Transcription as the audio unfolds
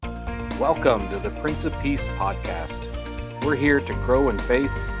Welcome to the Prince of Peace podcast. We're here to grow in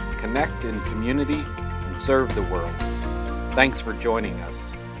faith, connect in community, and serve the world. Thanks for joining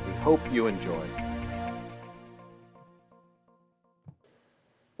us. We hope you enjoy.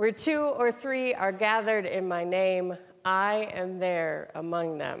 Where two or three are gathered in my name, I am there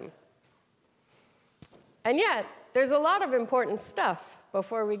among them. And yet, there's a lot of important stuff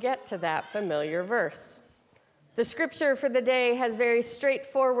before we get to that familiar verse. The scripture for the day has very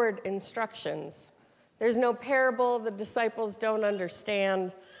straightforward instructions. There's no parable the disciples don't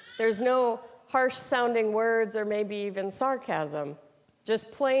understand. There's no harsh-sounding words or maybe even sarcasm. Just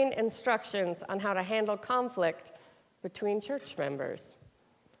plain instructions on how to handle conflict between church members.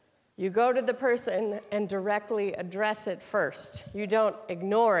 You go to the person and directly address it first. You don't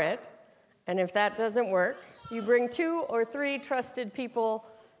ignore it. And if that doesn't work, you bring 2 or 3 trusted people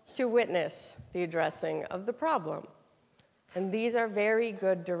to witness the addressing of the problem. And these are very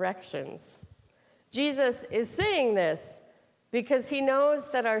good directions. Jesus is saying this because he knows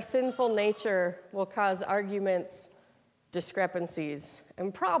that our sinful nature will cause arguments, discrepancies,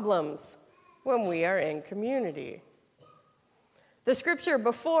 and problems when we are in community. The scripture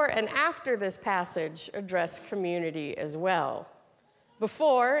before and after this passage address community as well.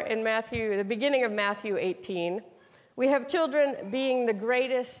 Before, in the beginning of Matthew 18, we have children being the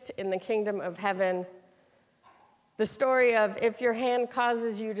greatest in the kingdom of heaven. The story of if your hand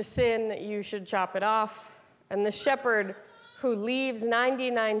causes you to sin, you should chop it off. And the shepherd who leaves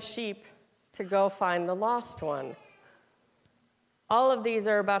 99 sheep to go find the lost one. All of these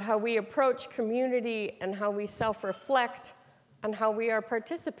are about how we approach community and how we self-reflect on how we are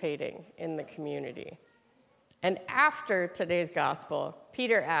participating in the community. And after today's gospel,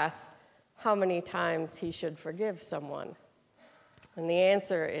 Peter asks how many times he should forgive someone. And the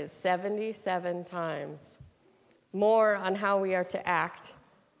answer is 77 times. More on how we are to act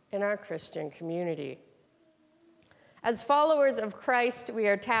in our Christian community. As followers of Christ, we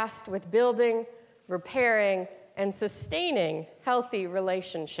are tasked with building, repairing, and sustaining healthy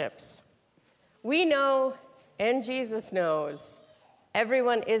relationships. We know, and Jesus knows,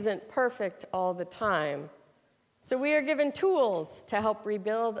 everyone isn't perfect all the time. So we are given tools to help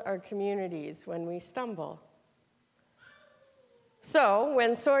rebuild our communities when we stumble. So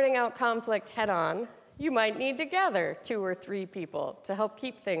when sorting out conflict head-on, you might need to gather 2 or 3 people to help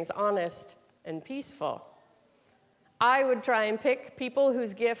keep things honest and peaceful. I would try and pick people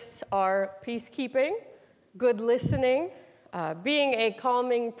whose gifts are peacekeeping, good listening, being a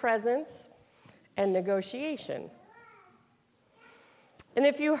calming presence, and negotiation. And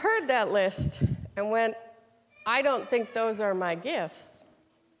if you heard that list and went, I don't think those are my gifts,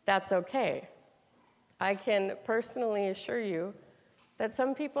 that's okay. I can personally assure you that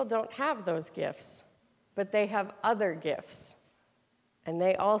some people don't have those gifts, but they have other gifts, and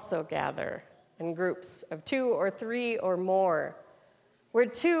they also gather in groups of 2 or 3 or more. Where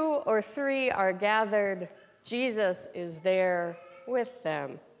 2 or 3 are gathered, Jesus is there with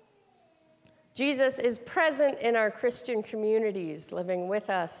them. Jesus is present in our Christian communities, living with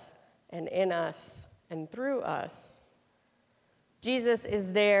us and in us and through us. Jesus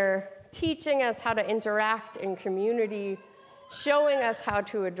is there teaching us how to interact in community, showing us how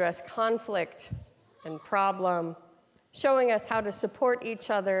to address conflict and problem, showing us how to support each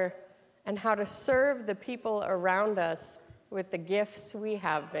other and how to serve the people around us with the gifts we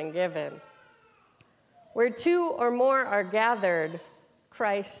have been given. Where 2 or more are gathered,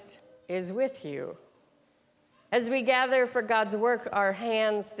 Christ is with you. As we gather for God's work, our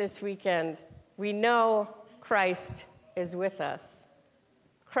hands this weekend, we know Christ is with us.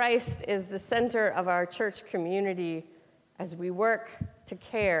 Christ is the center of our church community as we work to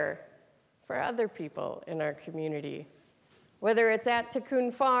care for other people in our community. Whether it's at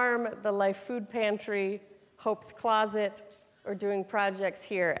Tikkun Farm, the Life Food Pantry, Hope's Closet, or doing projects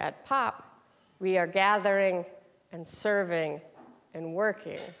here at POP, we are gathering and serving and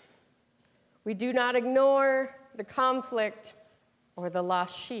working. We do not ignore the conflict or the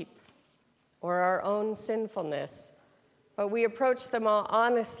lost sheep or our own sinfulness, but we approach them all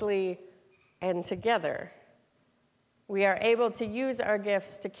honestly and together. We are able to use our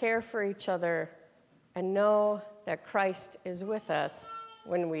gifts to care for each other and know that Christ is with us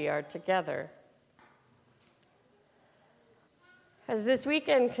when we are together. As this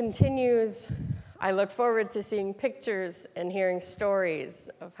weekend continues, I look forward to seeing pictures and hearing stories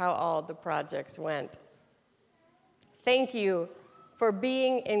of how all the projects went. Thank you for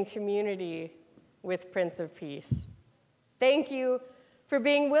being in community with Prince of Peace. Thank you for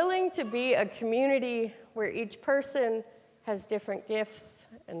being willing to be a community where each person has different gifts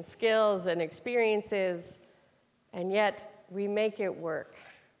and skills and experiences, and yet we make it work.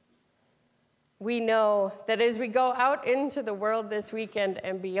 we know that as we go out into the world this weekend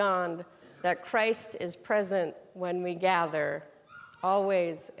and beyond, that Christ is present when we gather,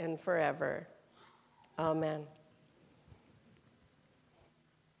 always and forever. Amen.